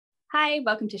Hi,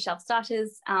 welcome to Shelf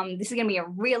Starters. This is going to be a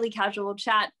really casual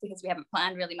chat because we haven't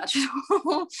planned really much at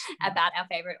all about our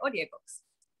favourite audiobooks.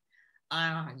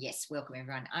 Yes, welcome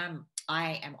everyone.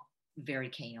 I am very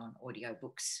keen on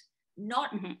audiobooks, not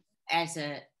as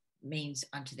a means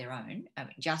unto their own,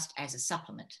 just as a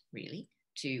supplement, really,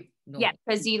 to normal. Yeah,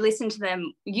 because you listen to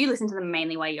them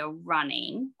mainly while you're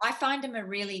running. I find them a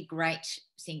really great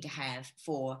thing to have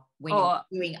for when you're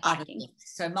doing other things.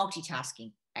 So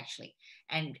multitasking, actually.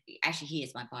 And actually,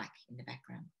 here's my bike in the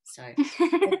background. So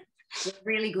it's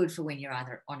really good for when you're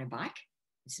either on a bike,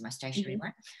 this is my stationary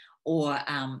one, or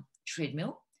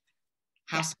treadmill,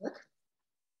 housework.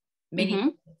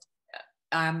 Many,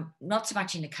 not so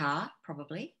much in the car,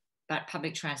 probably, but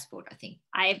public transport, I think.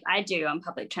 I do on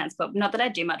public transport. Not that I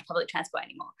do much public transport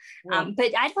anymore. Well,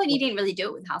 but I thought you didn't really do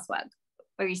it with housework.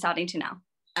 Or are you starting to now?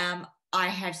 I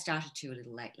have started to a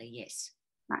little lately, yes.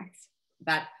 Nice.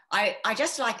 But I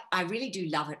really do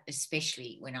love it,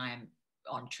 especially when I am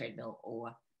on treadmill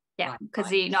or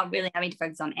because you're not really having to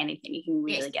focus on anything. You can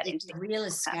really get into the real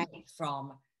escape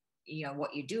from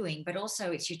what you're doing, but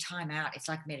also it's your time out. It's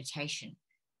like meditation,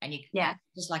 and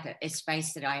just like a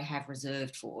space that I have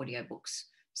reserved for audiobooks.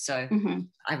 So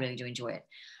I really do enjoy it,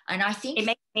 and I think it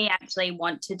makes me actually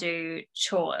want to do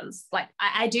chores. Like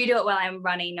I do it while I'm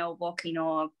running or walking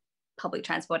or public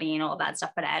transporting and all of that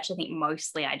stuff, but I actually think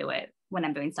mostly I do it when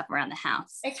I'm doing stuff around the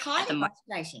house. It's highly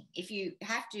motivating.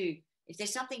 If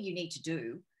there's something you need to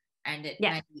do and it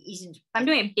maybe isn't. I'm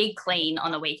doing a big clean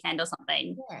on a weekend or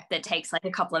something that takes like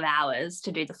a couple of hours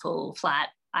to do the full flat.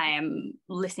 I am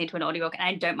listening to an audiobook and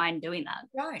I don't mind doing that.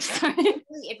 Right.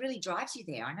 It really drives you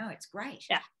there. I know, it's great.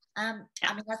 Yeah. I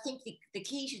mean, I think the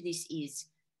key to this is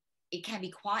it can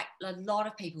be a lot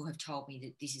of people have told me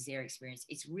that this is their experience.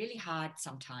 It's really hard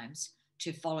sometimes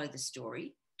to follow the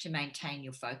story, to maintain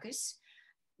your focus.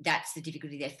 That's the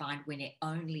difficulty they find when they're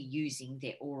only using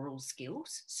their oral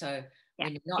skills. So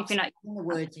when you're not putting the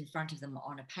words in front of them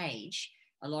on a page,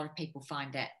 a lot of people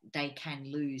find that they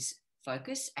can lose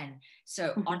focus. And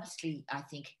so honestly, I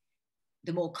think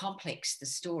the more complex the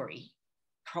story,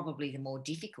 probably the more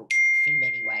difficult in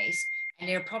many ways. And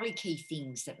there are probably key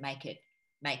things that make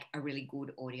a really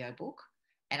good audiobook.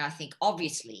 And I think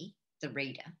obviously the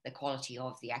reader, the quality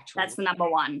of the actual. That's the number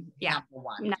one. Yeah.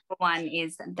 Number one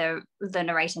is the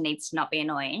narrator needs to not be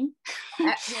annoying.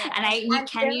 And you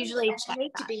can usually check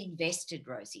need to be invested,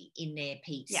 Rosie, in their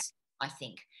piece, I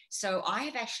think. So I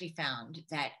have actually found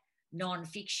that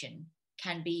non-fiction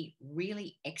can be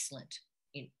really excellent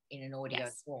in an audio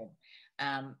form.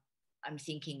 I'm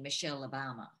thinking Michelle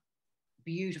Obama.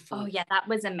 Beautiful. Oh yeah, that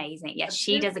was amazing. Yeah,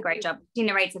 she does a great job. She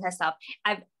narrates it herself.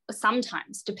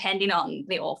 Sometimes, depending on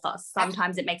the author,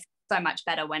 sometimes it makes it so much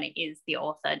better when it is the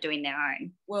author doing their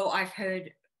own. Well, I've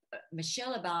heard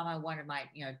Michelle Obama, one of my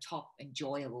top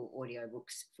enjoyable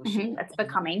audiobooks for sure. That's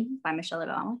Becoming by Michelle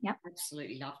Obama. Yeah,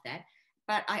 absolutely love that.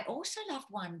 But I also loved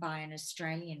one by an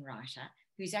Australian writer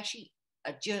who's actually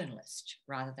a journalist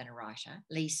rather than a writer,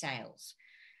 Leigh Sales,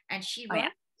 and she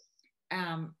wrote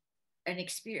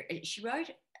She wrote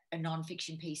a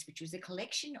non-fiction piece, which was a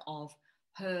collection of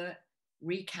her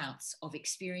recounts of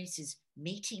experiences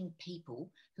meeting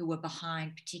people who were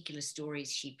behind particular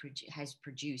stories she has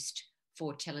produced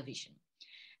for television.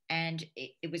 And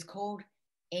it is called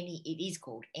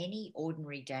Any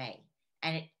Ordinary Day.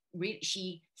 And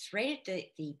she threaded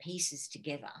the pieces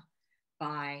together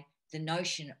by the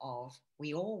notion of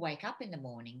we all wake up in the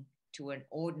morning to an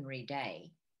ordinary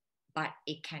day, but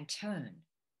it can turn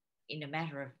in a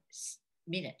matter of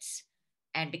minutes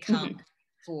and become,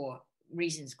 for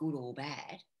reasons good or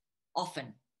bad,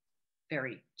 often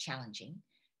very challenging,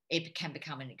 it can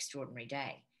become an extraordinary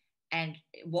day. And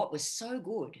what was so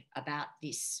good about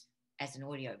this as an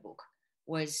audiobook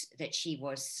was that she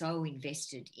was so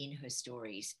invested in her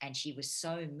stories and she was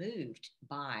so moved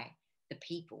by the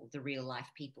people, the real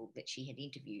life people that she had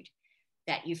interviewed,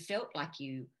 that you felt like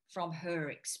you, from her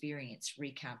experience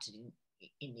recounted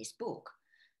in this book,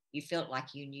 you felt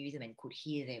like you knew them and could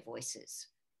hear their voices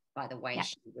by the way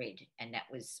she read. And that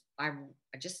was, I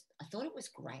thought it was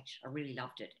great. I really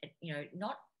loved it.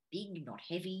 Not big, not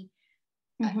heavy,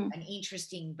 an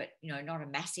interesting, but, not a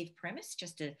massive premise,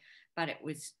 but it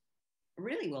was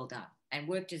really well done and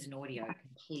worked as an audio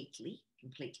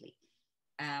completely.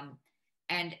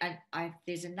 And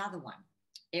there's another one,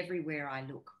 Everywhere I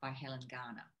Look by Helen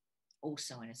Garner,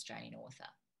 also an Australian author.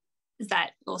 Is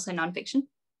that also nonfiction?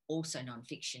 Also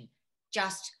non-fiction,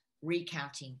 just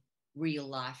recounting real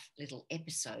life little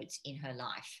episodes in her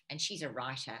life. And she's a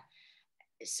writer,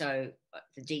 so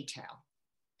the detail.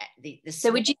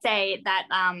 So would you say that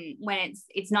when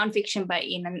it's nonfiction, but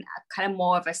in a kind of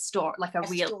more of a story, like a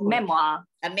real story. memoir,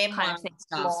 a memoir kind of thing,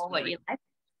 more what you like?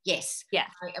 Yes. Yeah.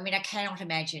 I mean, I cannot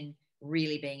imagine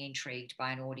really being intrigued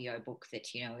by an audio book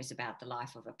that, you know, is about the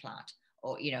life of a plant,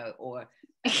 or, you know, or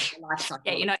the life cycle.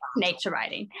 Yeah, you're not nature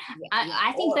writing. Yeah,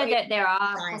 I think that there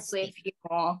are possibly a few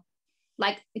more,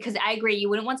 like, because I agree, you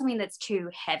wouldn't want something that's too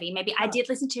heavy. Maybe I did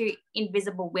listen to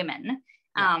Invisible Women,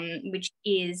 which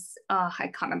is, I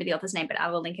can't remember the author's name, but I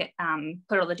will link it,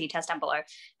 put all the details down below.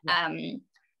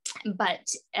 But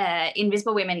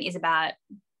Invisible Women is about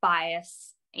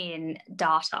bias in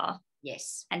data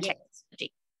and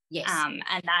technology.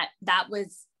 And that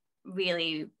was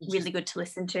really good to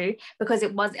listen to, because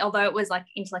it was, although it was like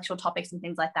intellectual topics and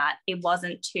things like that, it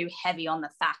wasn't too heavy on the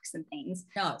facts and things.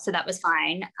 No. So that was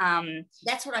fine.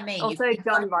 That's what I mean. Also,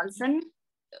 John Ronson.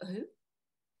 Who?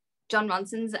 John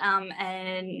Ronson's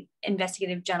an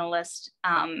investigative journalist.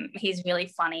 He's really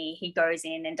funny. He goes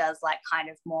in and does like kind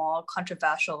of more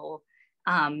controversial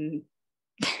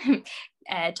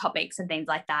topics and things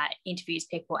like that, interviews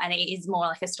people, and it is more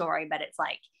like a story, but it's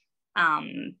like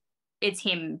it's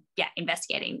him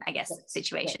investigating, I guess,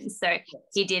 situations. So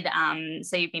he did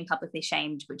So You've Been Publicly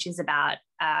Shamed, which is about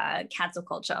cancel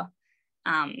culture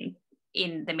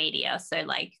in the media. So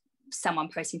like someone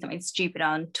posting something stupid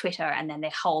on Twitter and then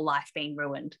their whole life being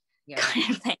ruined, kind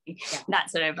of thing. That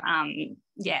sort of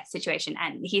situation.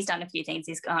 And he's done a few things.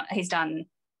 He's done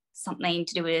something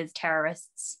to do with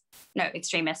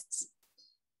extremists,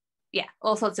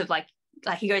 all sorts of like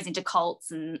he goes into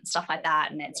cults and stuff like that,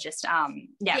 and it's just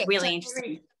really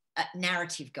interesting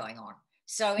narrative going on.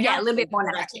 So a little bit more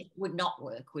narrative. I think would not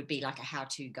work would be like a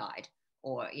how-to guide,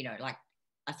 or, you know, like,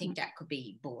 I think that could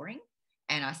be boring,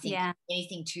 and I think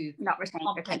anything to not retain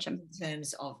attention in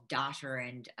terms of data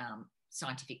and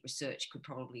scientific research could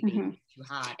probably be too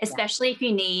hard, especially if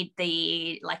you need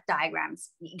the like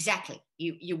diagrams. Exactly,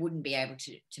 you wouldn't be able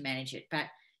to manage it. But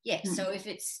so if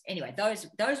it's, anyway, those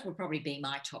would probably be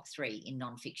my top 3 in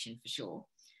non-fiction for sure.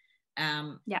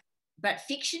 But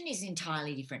fiction is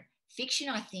entirely different. Fiction,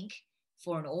 I think,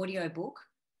 for an audio book,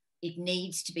 it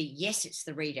needs to be, yes, it's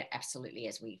the reader, absolutely,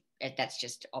 that's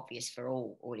just obvious for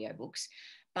all audiobooks,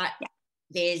 but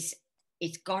it's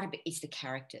got to be, it's the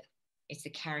character, it's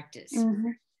the characters,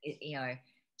 you know,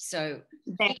 so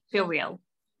they feel real.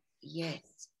 Yes.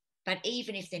 But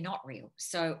even if they're not real,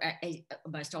 so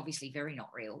most obviously very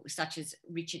not real, such as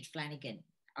Richard Flanagan.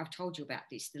 I've told you about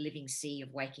this, The Living Sea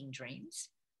of Waking Dreams.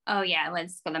 Oh, yeah,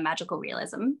 it's got the magical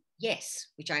realism. Yes,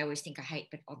 which I always think I hate,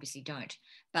 but obviously don't.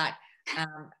 But I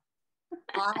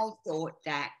thought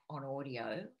that on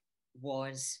audio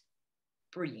was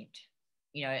brilliant.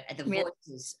 You know, the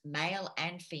voices, male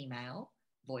and female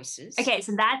voices. Okay,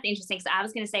 so that's interesting. So I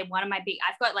was going to say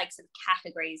I've got like some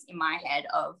categories in my head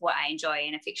of what I enjoy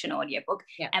in a fiction audiobook,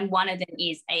 and one of them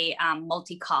is a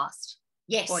multicast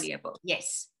audiobook.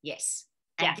 Yes.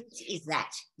 And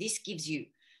this gives you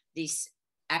this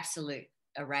absolute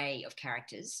array of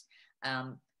characters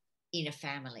in a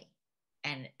family,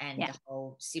 and the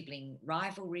whole sibling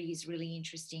rivalry is really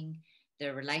interesting.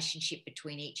 The relationship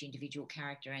between each individual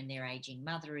character and their aging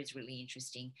mother is really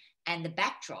interesting, and the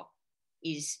backdrop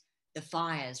is the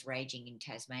fires raging in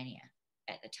Tasmania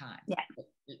at the time.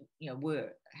 You know, were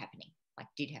happening, like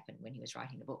did happen when he was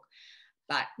writing the book.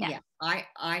 But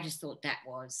I just thought that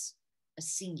was a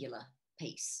singular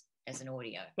piece as an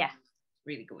audio.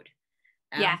 Really good.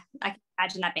 I can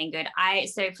imagine that being good.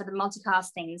 So for the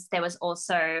multicast things, there was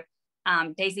also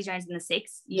Daisy Jones and the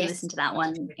Six. You listened to that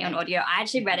one on audio. I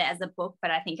actually read it as a book,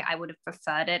 but I think I would have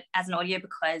preferred it as an audio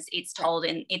because it's told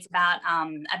it's about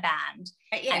a band,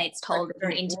 and it's told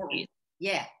in interviews.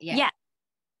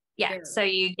 So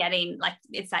you're getting like,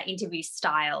 it's that interview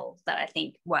style that I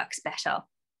think works better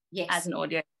as an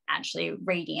audio, actually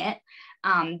reading it.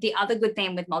 The other good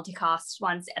thing with multicast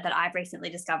ones that I've recently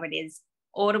discovered is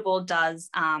Audible does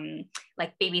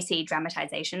like BBC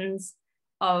dramatizations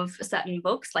of certain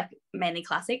books, like mainly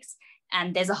classics,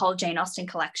 and there's a whole Jane Austen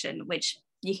collection which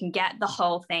you can get the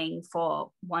whole thing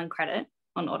for $1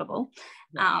 on Audible,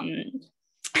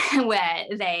 where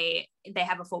they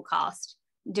have a full cast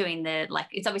doing the, like,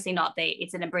 it's obviously not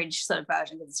it's an abridged sort of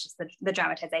version because it's just the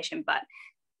dramatization, but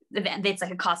it's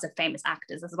like a cast of famous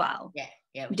actors as well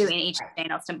doing each of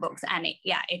Jane Austen books, and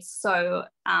it's so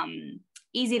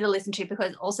easy to listen to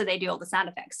because also they do all the sound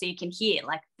effects, so you can hear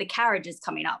like the carriages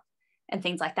coming up and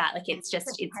things like that. Like it's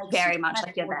very much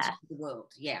like you're there. The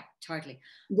world, totally.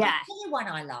 Yeah. The one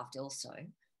I loved also,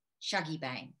 Shuggie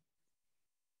Bain.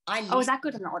 Is that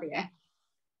good on audio?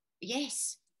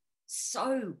 Yes,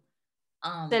 so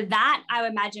So that I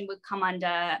would imagine would come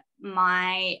under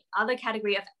my other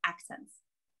category of accents.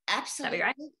 Absolutely.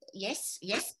 Right? Yes,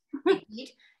 it did.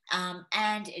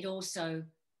 And it also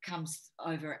comes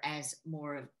over as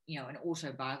more of, an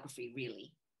autobiography,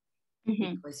 really,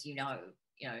 because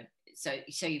so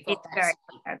you've got that.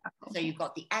 So you've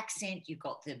got the accent, you've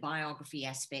got the biography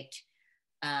aspect,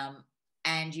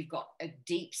 and you've got a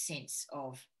deep sense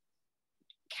of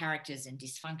characters and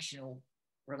dysfunctional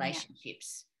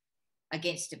relationships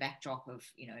against a backdrop of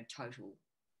total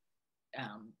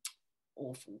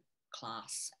awful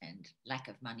class and lack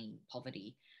of money,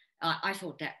 poverty. I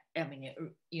thought that,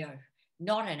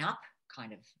 not an up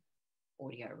kind of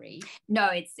audio read. No,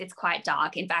 it's quite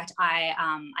dark. In fact, I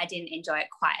didn't enjoy it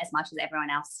quite as much as everyone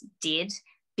else did,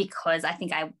 because I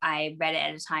think I read it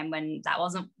at a time when that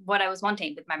wasn't what I was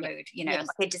wanting with my mood. Like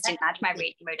it just didn't match my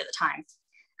reading mood at the time.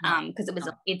 Because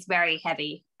it's very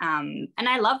heavy. And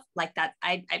I love like that.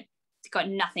 I got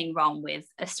nothing wrong with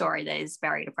a story that is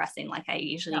very depressing. Like I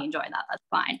usually enjoy that. That's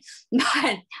fine.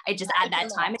 But I just at that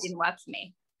time it didn't work for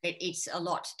me. It's a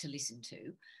lot to listen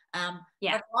to.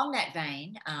 But on that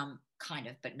vein, kind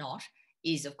of, but not,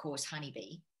 is of course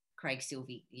Honeybee, Craig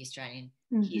Silvey, the Australian.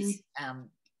 His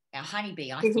our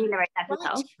Honeybee, I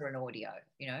thought for an audio,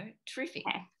 terrific,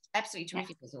 absolutely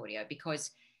terrific as audio,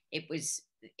 because it was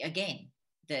again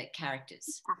the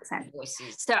characters, accent,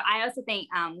 voices. So I also think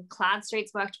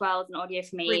Cloudstreet's worked well as an audio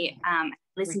for me.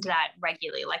 Listen to that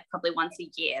regularly, like probably once a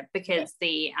year, because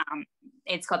the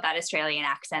it's got that Australian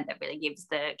accent that really gives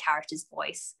the characters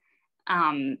voice.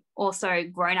 Also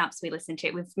Grown Ups we've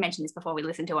mentioned this before, we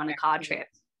listened to on a car trip.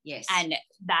 Yes. And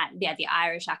that, the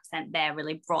Irish accent there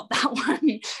really brought that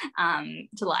one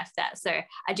to life there. So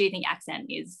I do think accent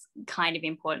is kind of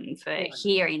important for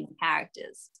hearing the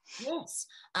characters. Yes.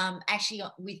 Actually,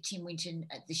 with Tim Winton,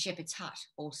 The Shepherd's Hut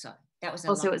also. That was it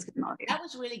was good on audio. That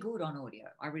was really good on audio.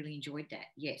 I really enjoyed that.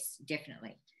 Yes,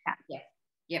 definitely.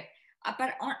 Yep.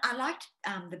 But I liked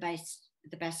the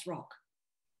bass rock.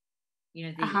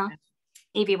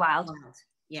 Evie Wyld.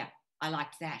 Yeah, I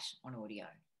liked that on audio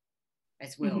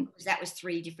as well, because that was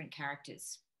 3 different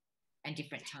characters and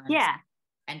different times. Yeah.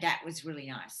 And that was really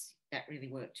nice. That really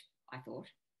worked, I thought.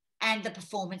 And the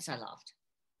performance I loved.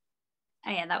 Oh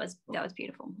yeah, that was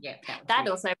beautiful. Yeah, that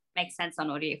also makes sense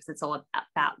on audio because it's all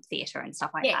about theatre and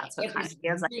stuff like that. So it kind of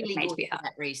feels like it's made to be heard. For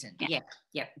that reason.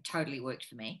 Yeah, totally worked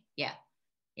for me. Yeah.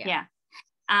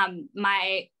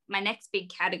 My next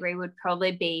big category would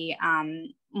probably be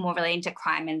more relating to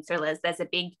crime and thrillers. There's a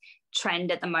big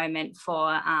trend at the moment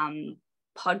for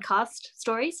podcast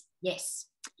stories. Yes.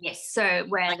 So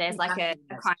where there's like a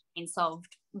crime being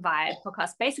solved via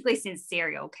podcast, basically since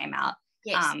Serial came out.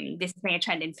 Yes. This has been a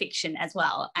trend in fiction as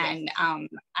well. And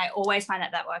I always find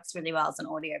that works really well as an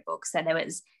audiobook. So there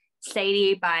was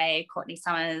Sadie by Courtney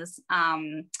Summers,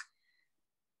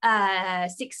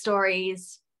 6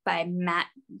 Stories by Matt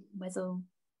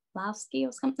Wesolowski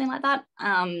or something like that.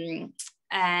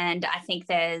 And I think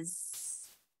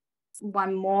there's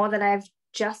one more that I've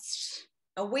just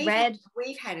read.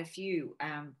 We've had a few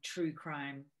true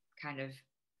crime kind of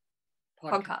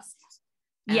podcasts.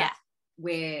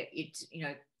 Where it's,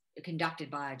 conducted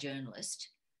by a journalist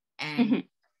and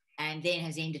then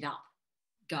has ended up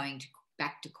going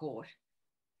back to court.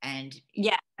 And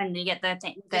and you get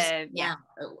a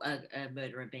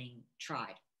murderer being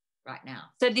tried right now.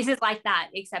 So this is like that,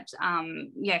 except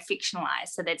fictionalized.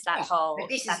 So there's that whole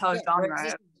genre.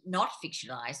 This is not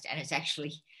fictionalized, and it's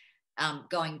actually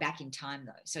going back in time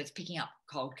though. So it's picking up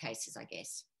cold cases, I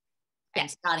guess, and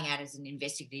starting out as an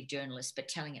investigative journalist, but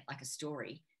telling it like a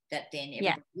story that then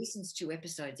everybody listens to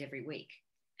episodes every week,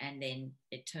 and then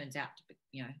it turns out to be,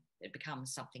 it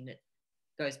becomes something that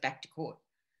goes back to court.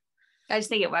 I just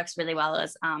think it works really well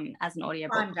as an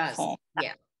audiobook form.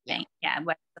 Whereas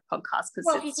the podcast,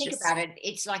 because if you think about it,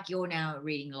 it's like you're now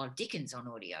reading a lot of Dickens on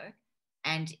audio,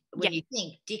 and when you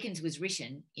think Dickens was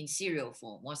written in serial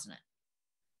form, wasn't it?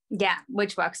 Yeah,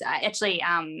 which works. Actually,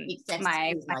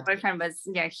 my boyfriend was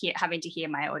having to hear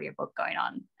my audiobook going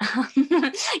on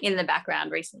in the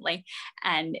background recently,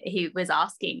 and he was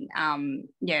asking,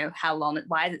 how long?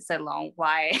 Why is it so long?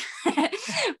 Why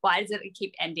does it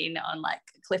keep ending on like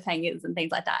cliffhangers and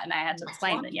things like that? And I had to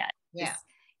explain that.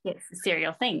 It's a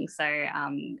serial thing, so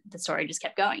the story just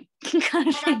kept going.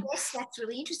 And I guess that's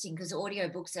really interesting because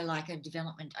audiobooks are like a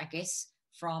development, I guess,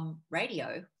 from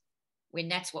radio. When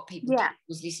that's what people did,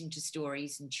 was listen to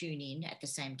stories and tune in at the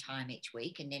same time each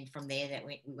week. And then from there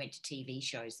we went to TV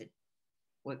shows that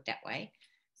worked that way.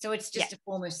 So it's just a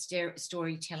form of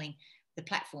storytelling. The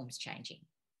platform's changing.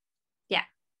 Yeah.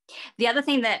 The other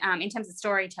thing that in terms of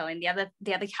storytelling, the other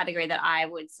category that I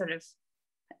would sort of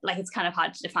like it's kind of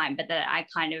hard to define, but that I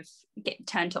kind of get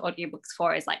turned to audiobooks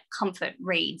for is like comfort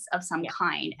reads of some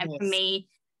kind. And for me,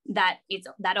 that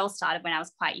all started when I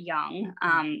was quite young,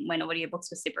 when audiobooks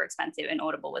were super expensive and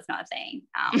Audible was not a thing.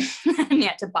 And you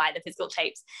had to buy the physical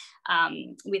tapes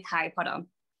with Harry Potter.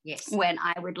 Yes. When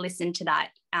I would listen to that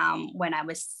when I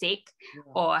was sick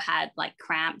or had like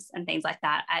cramps and things like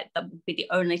that, that would be the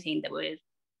only thing that would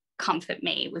comfort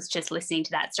me, was just listening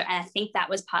to that. So, and I think that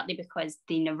was partly because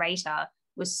the narrator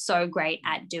was so great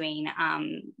at doing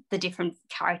the different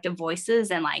character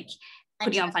voices and like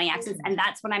putting on funny accents. And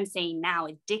that's what I'm seeing now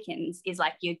with Dickens, is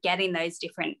like you're getting those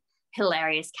different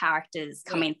hilarious characters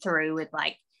coming through with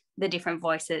like the different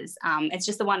voices. It's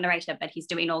just the one narrator, but he's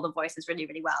doing all the voices really,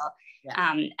 really well.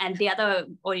 And the other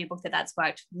audiobook that's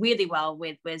worked really well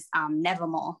with was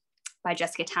Nevermoor by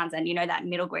Jessica Townsend. You know, that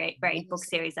middle grade book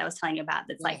series I was telling you about,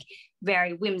 that's like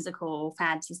very whimsical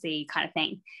fantasy kind of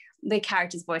thing. The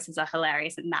characters' voices are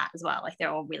hilarious in that as well. Like they're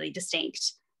all really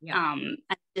distinct, and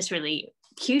just really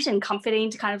cute and comforting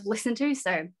to kind of listen to.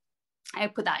 So I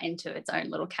put that into its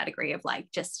own little category of like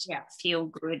just feel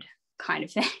good kind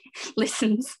of thing.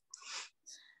 Listens.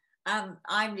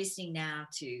 I'm listening now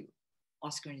to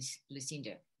Oscar and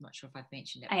Lucinda. I'm not sure if I've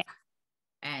mentioned it.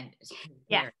 And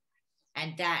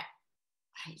and that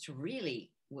it's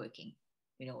really working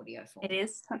in audio form. It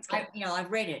is. That's good.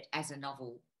 I've read it as a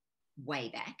novel way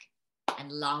back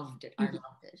and loved it. I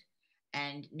loved it.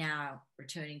 And now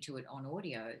returning to it on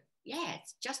audio,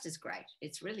 it's just as great.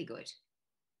 It's really good.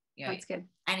 That's good.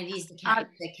 And it is the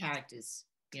characters,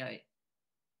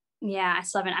 Yeah, I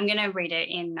still haven't. I'm going to read it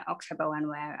in October when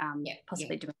we're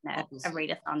possibly doing a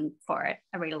readathon for it,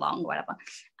 a read along, whatever.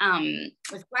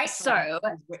 It's great. So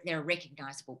there are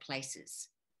recognisable places.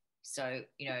 So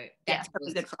that's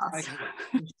really good for us.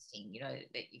 Interesting.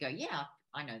 That you go,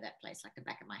 I know that place like the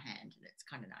back of my hand, and it's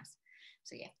kind of nice.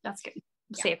 So that's good.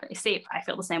 See if I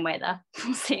feel the same way there.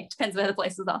 We'll see. It depends where the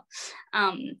places are.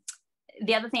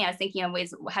 The other thing I was thinking of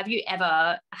was, have you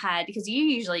ever had, because you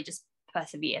usually just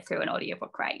persevere through an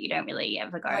audiobook, right? You don't really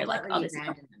ever go this is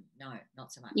no,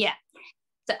 not so much. Yeah.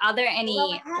 So are there any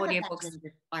audiobooks?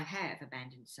 I have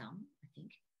abandoned some, I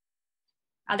think.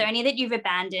 Are there any that you've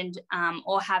abandoned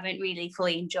or haven't really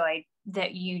fully enjoyed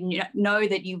that you know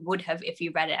that you would have if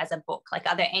you read it as a book? Like,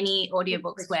 are there any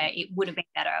audiobooks where it would have been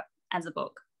better as a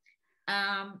book?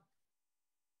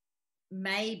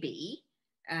 Maybe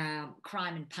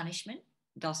Crime and Punishment,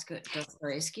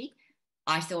 Dostoevsky,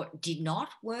 I thought did not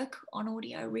work on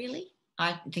audio really.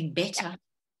 I think better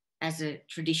as a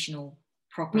traditional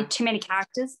proper. With too many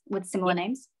characters with similar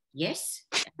names? Yes.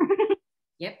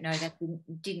 No, that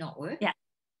did not work.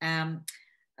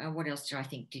 What else do I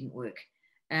think didn't work?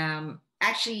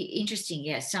 Actually,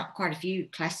 interesting, quite a few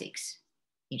classics.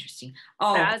 Interesting. So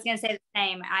I was going to say the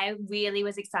same. I really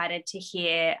was excited to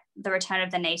hear The Return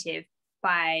of the Native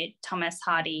by Thomas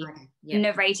Hardy,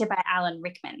 narrated by Alan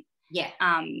Rickman.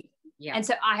 And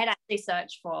so I had actually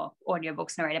searched for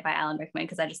audiobooks narrated by Alan Rickman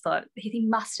because I just thought he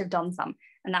must have done some,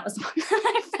 and that was the one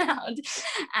that I found,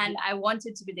 and I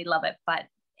wanted to really love it, but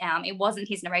it wasn't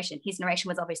his narration. His narration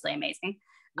was obviously amazing.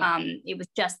 It was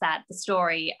just that the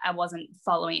story I wasn't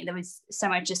following. There was so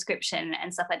much description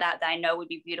and stuff like that I know would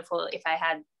be beautiful if I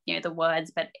had the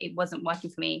words, but it wasn't working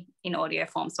for me in audio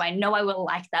form. So I know I will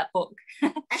like that book.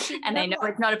 Actually, and I know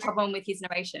it's not a problem with his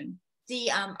narration.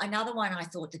 Another one I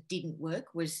thought that didn't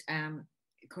work was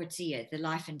Courtney, The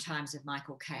Life and Times of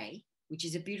Michael Kay, which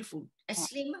is a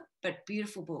slim but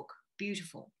beautiful book,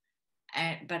 beautiful.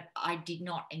 But I did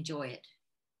not enjoy it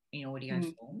in audio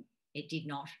form. It did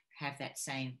not have that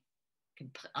same.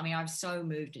 I was so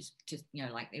moved to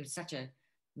it was such a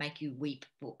make you weep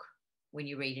book when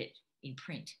you read it in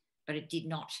print, but it did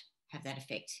not have that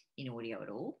effect in audio at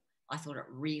all. I thought it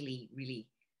really, really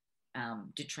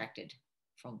detracted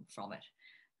from it.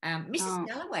 Mrs.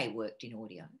 Dalloway worked in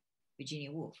audio,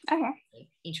 Virginia Woolf. Okay.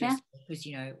 Interesting, because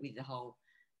with the whole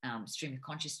stream of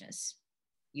consciousness,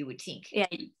 you would think. Yeah,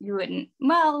 you wouldn't.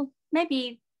 Well,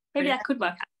 maybe that could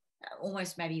work.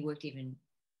 Almost maybe worked even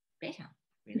better.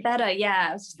 Really. Better, yeah.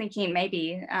 I was just thinking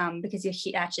maybe because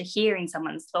you're actually hearing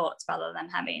someone's thoughts rather than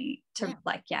having to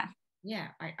I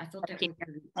thought that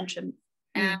was attention.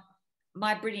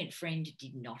 My Brilliant Friend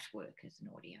did not work as an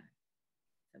audio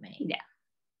for me.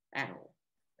 At all.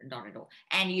 Not at all.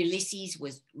 And Ulysses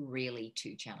was really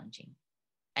too challenging.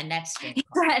 And that's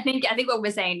I think what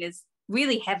we're saying is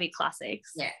really heavy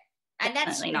classics. Yeah. And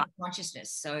that's not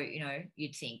consciousness. So,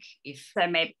 you'd think if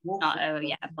maybe Wolf not a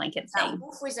blanket thing.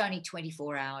 Wolf was only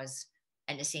 24 hours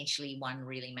and essentially one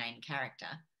really main character.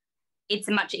 It's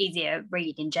a much easier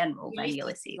read in general than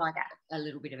Ulysses. Like a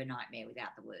little bit of a nightmare without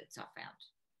the words, I found.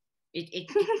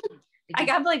 I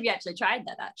can't believe you actually tried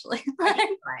that, actually.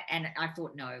 Right. And I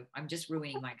thought, no, I'm just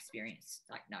ruining my experience.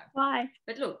 Like, no. Why?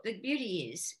 But look, the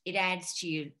beauty is it adds to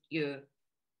your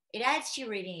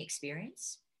reading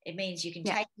experience. It means you can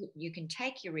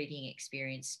take your reading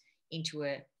experience into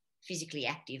a physically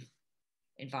active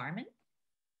environment,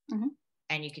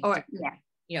 and you can,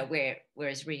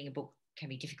 whereas reading a book can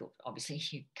be difficult. Obviously,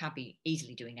 you can't be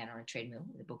easily doing that on a treadmill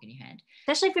with a book in your hand.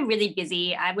 Especially if you're really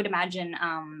busy. I would imagine,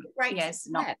 yes,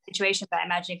 not the situation, but I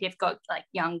imagine if you've got like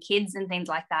young kids and things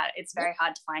like that, it's very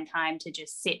hard to find time to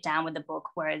just sit down with a book.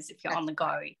 Whereas if you're on the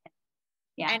go,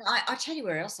 And I'll tell you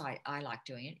where else I like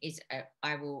doing it is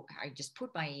I just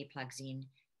put my earplugs in,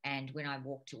 and when I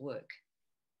walk to work,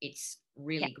 it's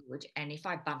really good. And if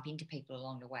I bump into people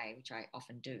along the way, which I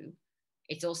often do,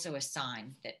 it's also a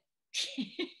sign that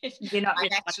you're not I'm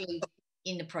actually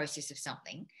in the process of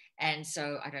something, and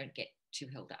so I don't get too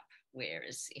held up.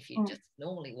 Whereas if you're just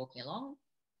normally walking along,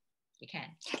 you can.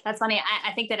 That's funny.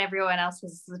 I think that everyone else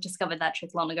has discovered that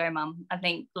trick long ago, Mum. I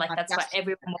think that's why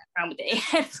everyone walks around with their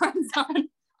headphones on.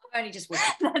 I've only just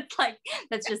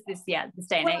that's just this day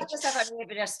and age. I've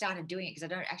never just started doing it because I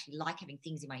don't actually like having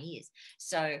things in my ears.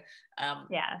 So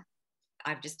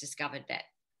I've just discovered that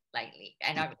lately,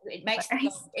 and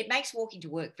it makes walking to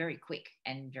work very quick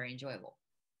and very enjoyable.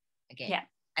 Again,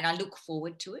 and I look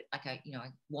forward to it. Like I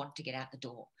want to get out the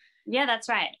door. Yeah, that's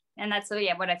right, and that's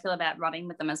what I feel about running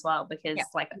with them as well. Because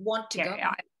I want to go.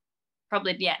 I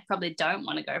probably don't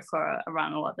want to go for a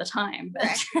run all of the time,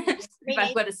 but if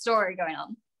I've got a story going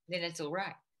on, then it's all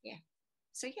right. Yeah.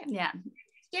 So it's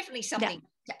definitely something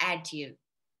to add to your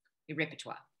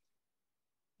repertoire.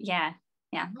 Yeah.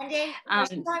 And there's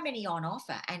so many on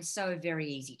offer and so very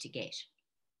easy to get.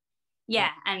 Yeah,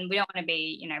 and we don't want to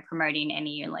be, promoting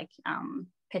any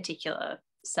particular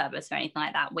service or anything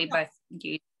like that. We both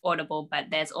use Audible, but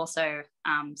there's also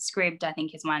Scribd, I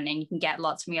think, is one, and you can get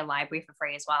lots from your library for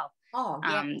free as well. Oh,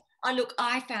 yeah.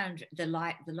 I found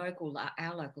our local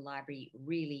library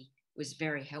really was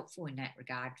very helpful in that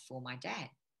regard for my dad,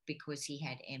 because he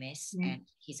had MS and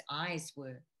his eyes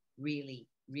were really,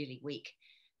 really weak,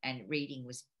 and reading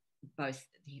was both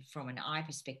from an eye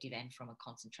perspective and from a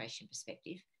concentration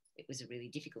perspective. It was a really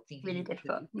difficult thing. Really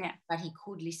difficult, yeah. But he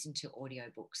could listen to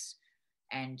audiobooks,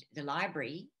 and the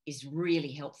library is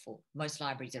really helpful. Most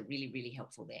libraries are really, really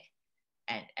helpful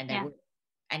there, and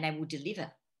they will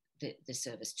deliver the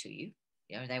service to you.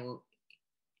 They will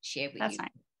share with you.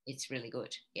 Right. It's really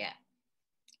good, yeah.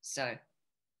 So,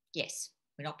 yes,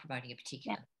 we're not promoting a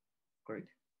particular group.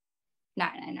 No.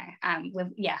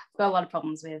 We've got a lot of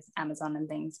problems with Amazon and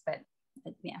things, but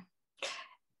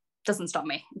doesn't stop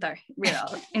me though. Really,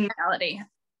 in reality,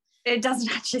 it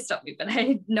doesn't actually stop me, but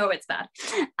I know it's bad.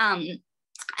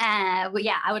 I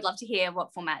would love to hear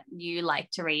what format you like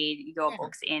to read your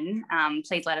books in.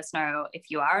 Please let us know if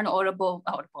you are an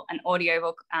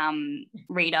audiobook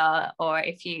reader, or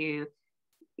if you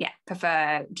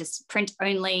prefer just print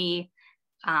only.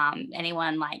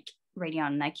 Anyone like reading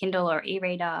on a Kindle or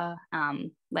e-reader,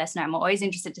 let us know. I'm always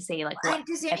interested to see what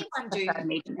does anyone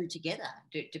do together?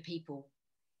 Do people?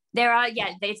 There are,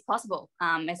 it's possible.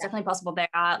 It's definitely possible. There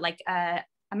are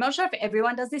I'm not sure if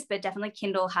everyone does this, but definitely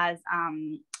Kindle has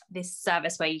this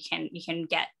service where you can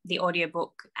get the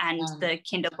audiobook and the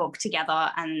Kindle book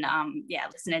together and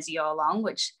listen as you go along,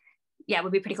 which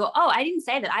would be pretty cool. Oh, I didn't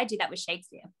say that I do that with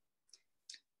Shakespeare.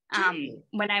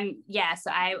 When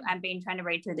I've been trying to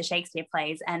read through the Shakespeare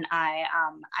plays, and I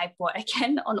bought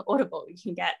again on Audible. You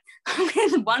can get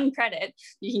with one credit,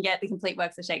 you can get the complete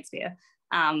works of Shakespeare,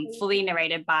 fully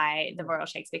narrated by the Royal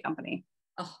Shakespeare Company.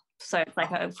 Oh, so it's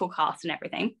like a full cast and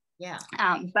everything. Yeah.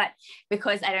 But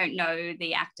because I don't know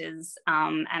the actors,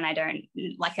 and I don't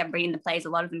I'm reading the plays, a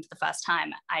lot of them for the first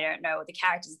time, I don't know the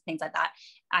characters and things like that.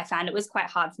 I found it was quite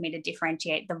hard for me to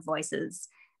differentiate the voices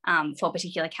for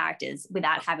particular characters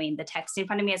without having the text in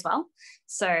front of me as well.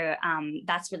 So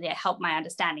that's really helped my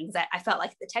understanding, because I felt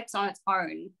like the text on its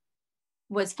own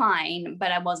was fine,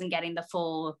 but I wasn't getting the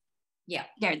full.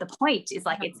 The point is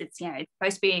it's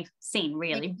supposed to be seen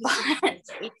really, but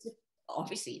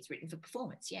obviously it's written for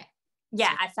performance.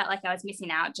 I felt like I was missing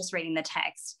out just reading the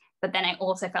text, but then I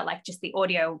also felt like just the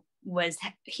audio was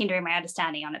hindering my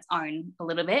understanding on its own a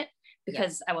little bit,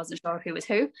 because I wasn't sure who was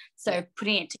who. So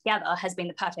putting it together has been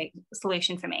the perfect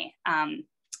solution for me. And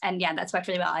that's worked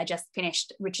really well. I just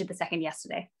finished Richard II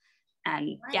yesterday,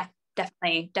 and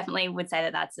definitely would say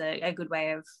that that's a good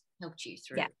way of helped you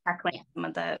through tackling some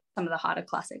of the harder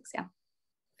classics.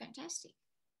 Fantastic.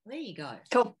 There you go.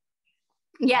 Cool.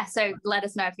 So let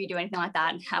us know if you do anything like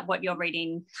that, and what your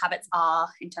reading habits are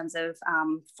in terms of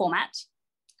format,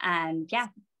 and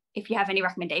if you have any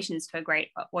recommendations for great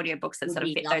audiobooks that sort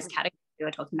of fit those categories, we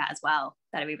were talking about as well.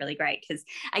 That'd be really great, because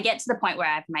I get to the point where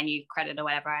I have my new credit or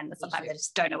whatever, and sometimes I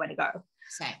just don't know where to go.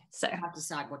 Same. So I have to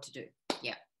decide what to do.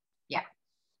 Yeah,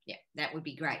 that would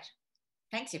be great.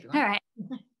 Thanks, everyone. All right.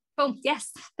 Cool.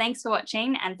 Yes. Thanks for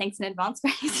watching, and thanks in advance for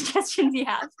any suggestions you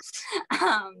have.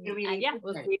 And yeah,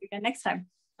 we'll see you again next time.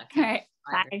 Okay.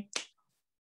 All right. Bye.